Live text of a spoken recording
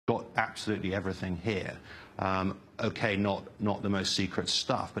got absolutely everything here. Okay, not the most secret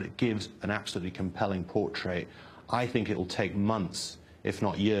stuff, but it gives an absolutely compelling portrait. I think it will take months, if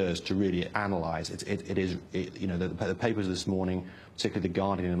not years, to really analyze. You know, the papers this morning, particularly The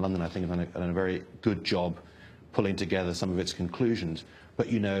Guardian in London, I think have done a very good job pulling together some of its conclusions. But,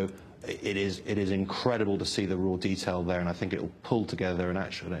 you know, it is incredible to see the raw detail there, and I think it will pull together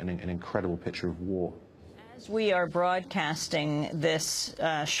an incredible picture of war. As we are broadcasting this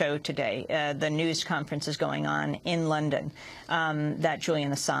show today, the news conference is going on in London that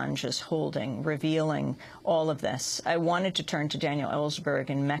Julian Assange is holding, revealing all of this. I wanted to turn to Daniel Ellsberg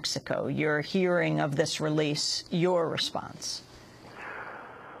in Mexico. Your hearing of this release, your response?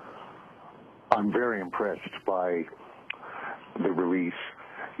 I'm very impressed by the release.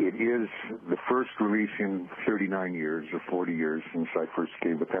 It is the first release in 39 years or 40 years since I first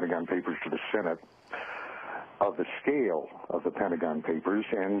gave the Pentagon Papers to the Senate of the scale of the Pentagon Papers,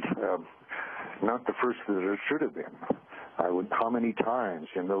 and not the first that it should have been. How many times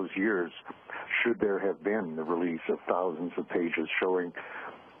in those years should there have been the release of thousands of pages showing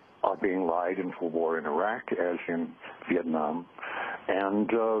being lied into war in Iraq, as in Vietnam, and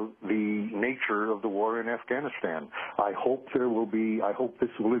the nature of the war in Afghanistan? I hope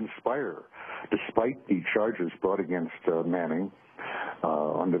this will inspire, despite the charges brought against Manning,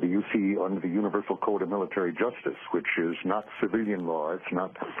 under the Universal Code of Military Justice, which is not civilian law, it's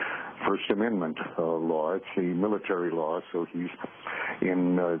not First Amendment law, it's the military law, so he's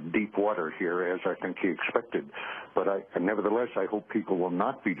in deep water here, as I think he expected. But nevertheless, I hope people will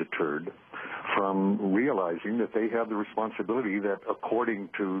not be deterred from realizing that they have the responsibility that, according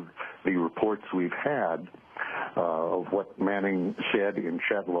to the reports we've had of what Manning said in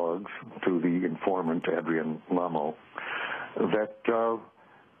chat logs to the informant, Adrian Lamo, that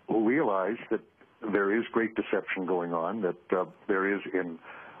realize that there is great deception going on, that there is, in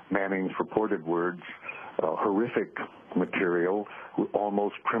Manning's reported words, horrific material,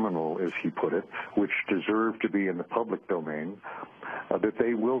 almost criminal, as he put it, which deserve to be in the public domain, that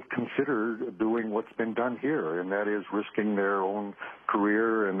they will consider doing what's been done here, and that is risking their own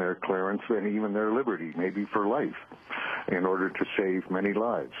career and their clearance and even their liberty, maybe for life, in order to save many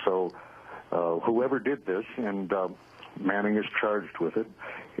lives. So whoever did this, and Manning is charged with it.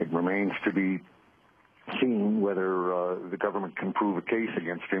 It remains to be seen whether the government can prove a case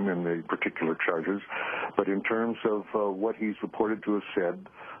against him in the particular charges. But in terms of what he's reported to have said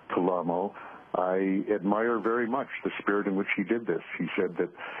to Lamo, I admire very much the spirit in which he did this. He said that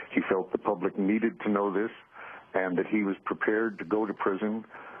he felt the public needed to know this, and that he was prepared to go to prison,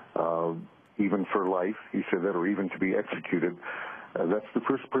 even for life. He said that, or even to be executed. That's the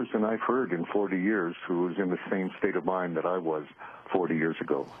first person I've heard in 40 years who was in the same state of mind that I was 40 years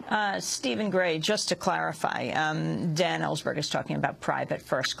ago. Stephen Gray, just to clarify, Dan Ellsberg is talking about Private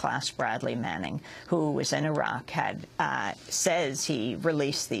First Class Bradley Manning, who was in Iraq, says he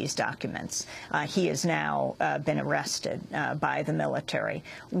released these documents. He has now been arrested by the military.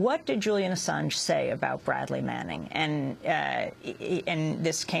 What did Julian Assange say about Bradley Manning? And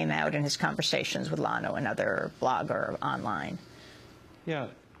this came out in his conversations with Lano, another blogger online. Yeah,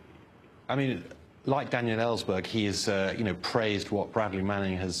 I mean, like Daniel Ellsberg, he has praised what Bradley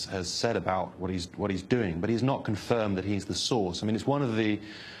Manning has said about what he's doing, but he's not confirmed that he's the source. I mean, it's one of the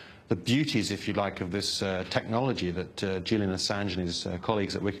beauties, if you like, of this technology that Julian Assange and his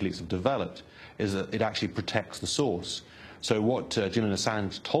colleagues at WikiLeaks have developed, is that it actually protects the source. So what Julian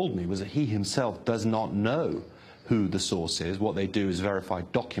Assange told me was that he himself does not know who the source is. What they do is verify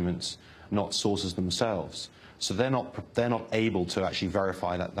documents, not sources themselves. So they're not able to actually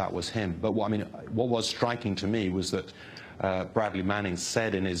verify that that was him. But what was striking to me was that Bradley Manning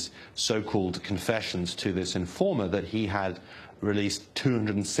said in his so-called confessions to this informer that he had released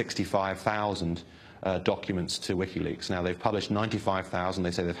 265,000 documents to WikiLeaks. Now, they've published 95,000. They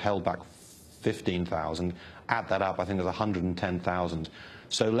say they've held back 15,000. Add that up, I think there's 110,000.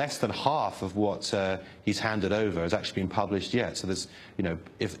 So less than half of what he's handed over has actually been published yet. So there's,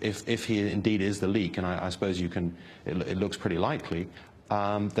 if he indeed is the leak, and I suppose it looks pretty likely,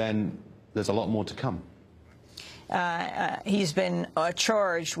 then there's a lot more to come. He's been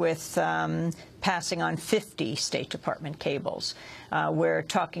charged with passing on 50 State Department cables. We're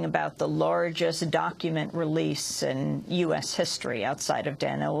talking about the largest document release in U.S. history outside of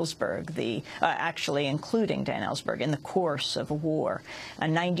Dan Ellsberg, actually including Dan Ellsberg, in the course of a war.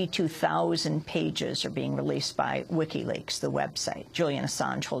 92,000 pages are being released by WikiLeaks, the website. Julian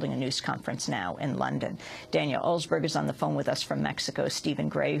Assange holding a news conference now in London. Daniel Ellsberg is on the phone with us from Mexico. Stephen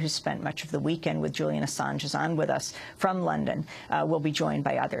Gray, who spent much of the weekend with Julian Assange, is on with us from London. We'll be joined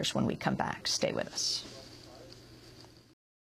by others when we come back. Stay with us.